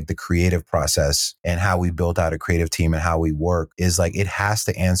permeates like the creative process, and how we built out a creative team and how we work is like, it has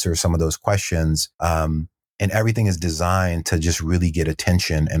to answer some of those questions. And everything is designed to just really get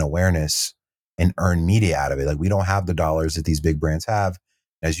attention and awareness and earn media out of it. Like we don't have the dollars that these big brands have.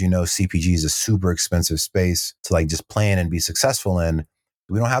 As you know, CPG is a super expensive space to like just plan and be successful in.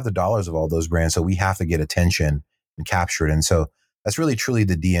 We don't have the dollars of all those brands. So we have to get attention and capture it. And so that's really truly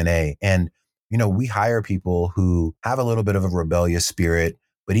the DNA. And we hire people who have a little bit of a rebellious spirit,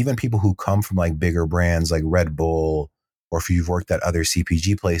 but even people who come from like bigger brands like Red Bull, or if you've worked at other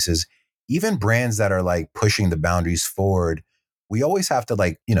CPG places, even brands that are like pushing the boundaries forward, we always have to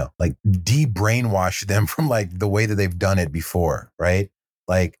like de-brainwash them from like the way that they've done it before, right?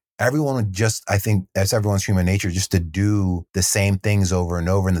 Like everyone would just, I think that's everyone's human nature, just to do the same things over and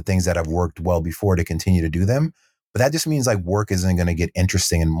over, and the things that have worked well before to continue to do them. But that just means like work isn't going to get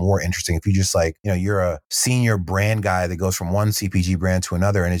interesting and more interesting if you just like, you're a senior brand guy that goes from one CPG brand to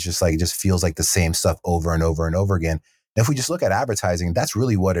another. And it's just like, it just feels like the same stuff over and over and over again. And if we just look at advertising, that's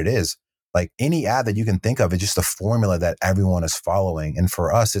really what it is. Like any ad that you can think of, it's just a formula that everyone is following. And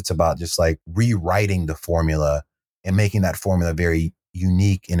for us, it's about just like rewriting the formula and making that formula very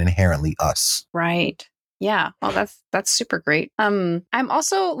unique and inherently us. Right. Yeah. Well, that's super great. I'm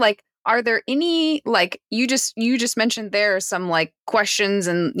also like, are there any, like, you just mentioned there are some like questions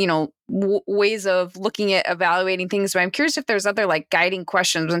and, ways of looking at evaluating things, but I'm curious if there's other like guiding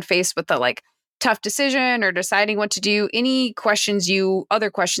questions when faced with the like tough decision or deciding what to do. Any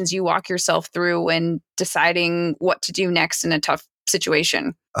other questions you walk yourself through when deciding what to do next in a tough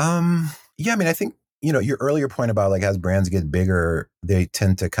situation? Yeah, I mean, I think, your earlier point about like as brands get bigger, they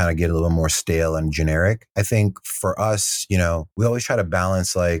tend to kind of get a little more stale and generic. I think for us, we always try to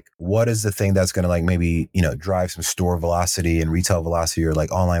balance like what is the thing that's going to like maybe, drive some store velocity and retail velocity or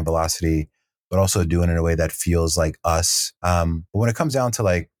like online velocity, but also do it in a way that feels like us. But when it comes down to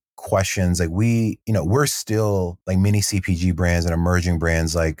like questions, like we're still like mini CPG brands and emerging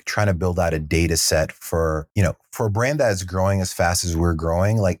brands, like trying to build out a data set for a brand that is growing as fast as we're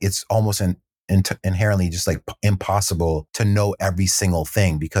growing. Like it's almost inherently just like impossible to know every single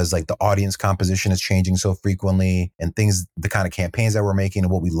thing because like the audience composition is changing so frequently and the kind of campaigns that we're making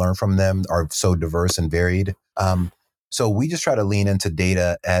and what we learn from them are so diverse and varied. So we just try to lean into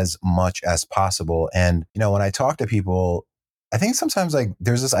data as much as possible. And, when I talk to people, I think sometimes like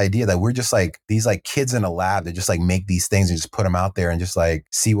there's this idea that we're just like these like kids in a lab that just like make these things and just put them out there and just like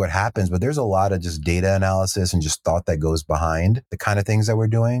see what happens. But there's a lot of just data analysis and just thought that goes behind the kind of things that we're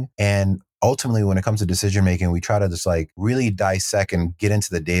doing. And ultimately, when it comes to decision making, we try to just like really dissect and get into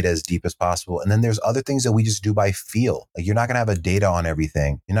the data as deep as possible. And then there's other things that we just do by feel. Like you're not going to have a data on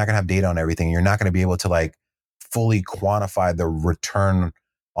everything. You're not going to have data on everything. You're not going to be able to like fully quantify the return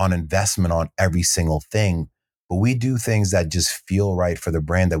on investment on every single thing. But we do things that just feel right for the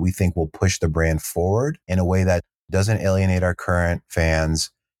brand that we think will push the brand forward in a way that doesn't alienate our current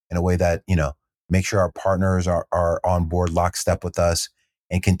fans, in a way that, make sure our partners are on board lockstep with us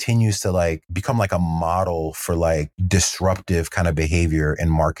and continues to like become like a model for like disruptive kind of behavior in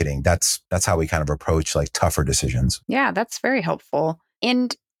marketing. That's how we kind of approach like tougher decisions. Yeah, that's very helpful.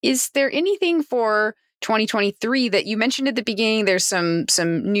 And is there anything for 2023 that you mentioned at the beginning? There's some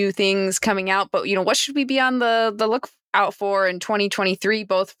new things coming out, but what should we be on the look out for in 2023,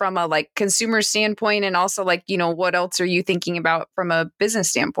 both from a like consumer standpoint and also like, what else are you thinking about from a business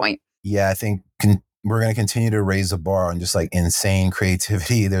standpoint? Yeah, I think we're going to continue to raise the bar on just like insane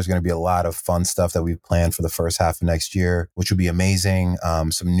creativity. There's going to be a lot of fun stuff that we've planned for the first half of next year, which will be amazing.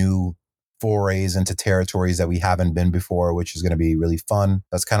 Some new forays into territories that we haven't been before, which is going to be really fun.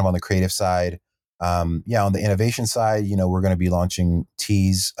 That's kind of on the creative side. On the innovation side, we're going to be launching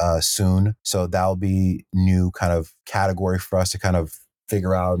teas soon. So that'll be new kind of category for us to kind of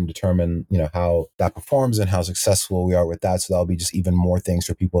figure out and determine, how that performs and how successful we are with that. So that'll be just even more things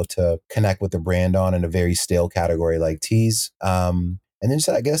for people to connect with the brand on in a very stale category like teas. And then just,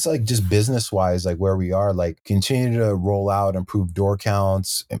 I guess, like just business wise, like where we are, like continue to roll out, improve door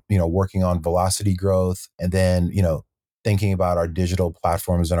counts, working on velocity growth. And then, thinking about our digital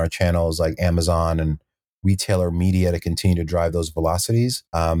platforms and our channels like Amazon and retailer media to continue to drive those velocities.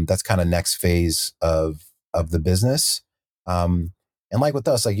 That's kind of next phase of the business. And like with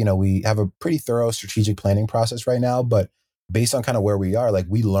us, like, we have a pretty thorough strategic planning process right now, but based on kind of where we are, like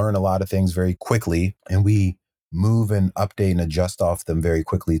we learn a lot of things very quickly and we move and update and adjust off them very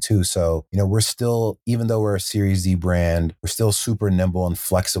quickly too. So, we're still, even though we're a Series D brand, we're still super nimble and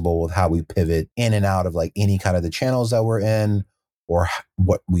flexible with how we pivot in and out of like any kind of the channels that we're in or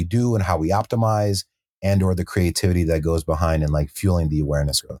what we do and how we optimize and or the creativity that goes behind and like fueling the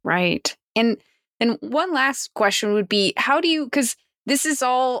awareness growth. Right. And one last question would be, how do you, because this is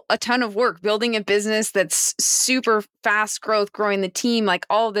all a ton of work, building a business that's super fast growth, growing the team, like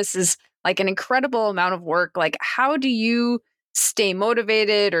all of this is like an incredible amount of work. Like, how do you stay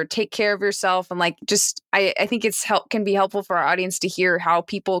motivated or take care of yourself? And like, just, I think can be helpful for our audience to hear how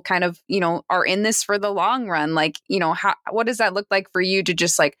people kind of, are in this for the long run. Like, what does that look like for you to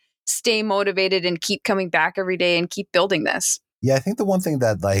just like stay motivated and keep coming back every day and keep building this? Yeah, I think the one thing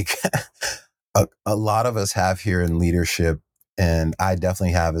that like a lot of us have here in leadership, and I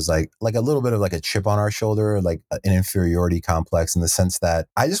definitely have, is like a little bit of like a chip on our shoulder, like an inferiority complex, in the sense that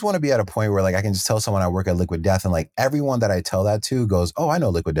I just want to be at a point where like I can just tell someone I work at Liquid Death and like everyone that I tell that to goes, oh, I know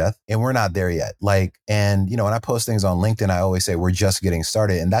Liquid Death. And we're not there yet. Like, and when I post things on LinkedIn, I always say we're just getting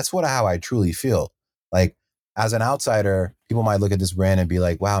started. And that's how I truly feel. Like as an outsider, people might look at this brand and be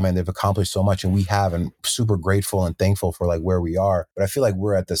like, wow, man, they've accomplished so much and we have, and super grateful and thankful for like where we are. But I feel like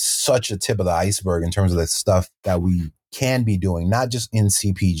we're at such a tip of the iceberg in terms of the stuff that we can be doing, not just in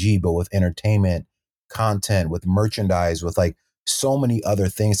CPG, but with entertainment, content, with merchandise, with like so many other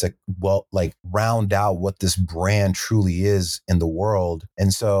things that like round out what this brand truly is in the world.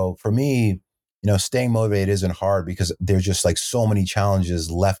 And so for me, staying motivated isn't hard because there's just like so many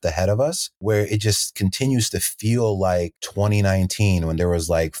challenges left ahead of us where it just continues to feel like 2019 when there was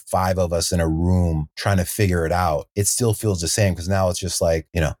like 5 of us in a room trying to figure it out. It still feels the same because now it's just like,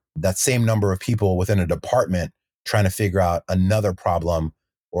 that same number of people within a department trying to figure out another problem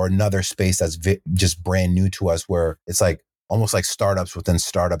or another space that's just brand new to us, where it's like almost like startups within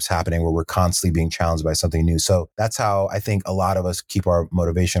startups happening where we're constantly being challenged by something new. So that's how I think a lot of us keep our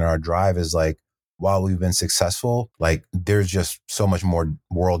motivation and our drive, is like, while we've been successful, like there's just so much more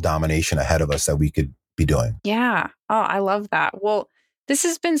world domination ahead of us that we could be doing. Yeah. Oh, I love that. Well, this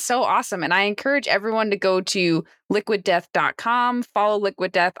has been so awesome. And I encourage everyone to go to liquiddeath.com, follow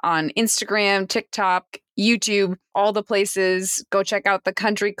Liquid Death on Instagram, TikTok, YouTube, all the places. Go check out the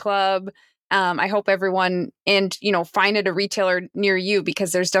Country Club. I hope everyone find it a retailer near you,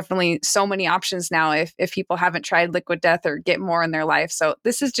 because there's definitely so many options now if people haven't tried Liquid Death or get more in their life. So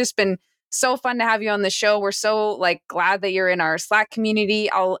this has just been so fun to have you on the show. We're so glad that you're in our Slack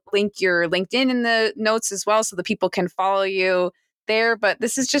community. I'll link your LinkedIn in the notes as well so that people can follow you there. But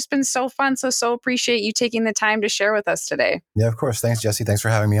this has just been so fun. So appreciate you taking the time to share with us today. Yeah, of course. Thanks, Jesse. Thanks for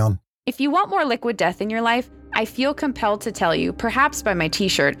having me on. If you want more Liquid Death in your life, I feel compelled to tell you, perhaps by my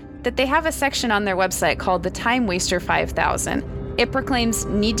t-shirt, that they have a section on their website called the Time Waster 5000. It proclaims,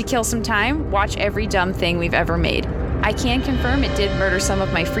 need to kill some time? Watch every dumb thing we've ever made. I can confirm it did murder some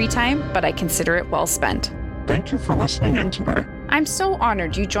of my free time, but I consider it well spent. Thank you for listening in today. I'm so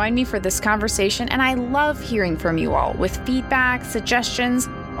honored you joined me for this conversation, and I love hearing from you all with feedback, suggestions,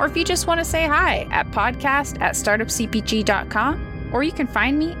 or if you just want to say hi at podcast@startupcpg.com, or you can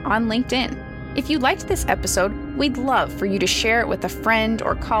find me on LinkedIn. If you liked this episode, we'd love for you to share it with a friend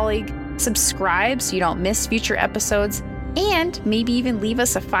or colleague, subscribe so you don't miss future episodes, and maybe even leave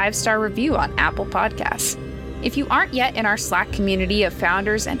us a 5-star review on Apple Podcasts. If you aren't yet in our Slack community of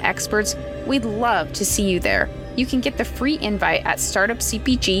founders and experts, we'd love to see you there. You can get the free invite at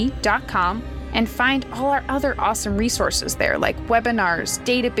startupcpg.com and find all our other awesome resources there, like webinars,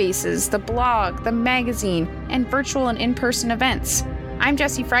 databases, the blog, the magazine, and virtual and in-person events. I'm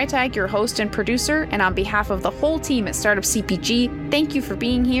Jesse Freitag, your host and producer, and on behalf of the whole team at Startup CPG, thank you for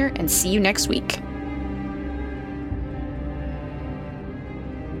being here and see you next week.